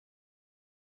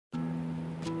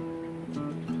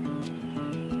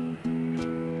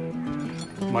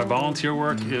My volunteer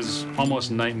work is almost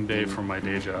night and day from my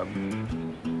day job.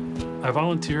 I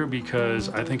volunteer because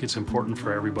I think it's important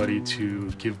for everybody to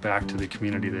give back to the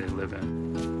community they live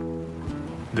in.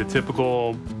 The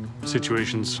typical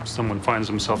situations someone finds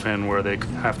himself in where they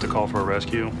have to call for a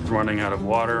rescue, running out of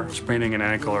water, spraining an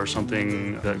ankle or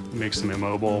something that makes them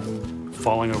immobile,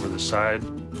 falling over the side.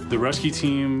 The rescue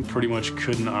team pretty much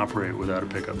couldn't operate without a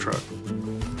pickup truck.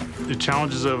 The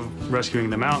challenges of rescuing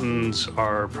the mountains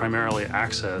are primarily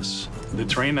access. The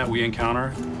terrain that we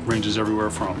encounter ranges everywhere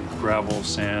from gravel,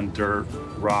 sand, dirt,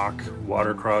 rock,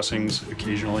 water crossings,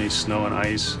 occasionally snow and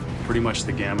ice, pretty much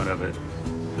the gamut of it.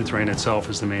 The terrain itself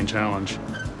is the main challenge.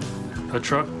 A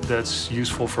truck that's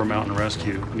useful for mountain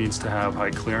rescue needs to have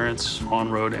high clearance,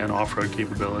 on-road and off-road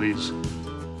capabilities,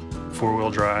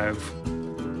 four-wheel drive.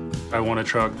 I want a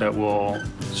truck that will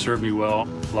serve me well,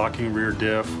 locking rear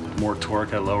diff, more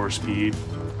torque at lower speed.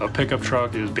 A pickup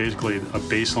truck is basically a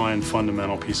baseline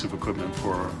fundamental piece of equipment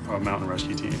for a mountain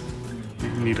rescue team.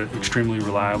 We need an extremely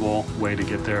reliable way to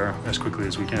get there as quickly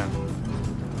as we can.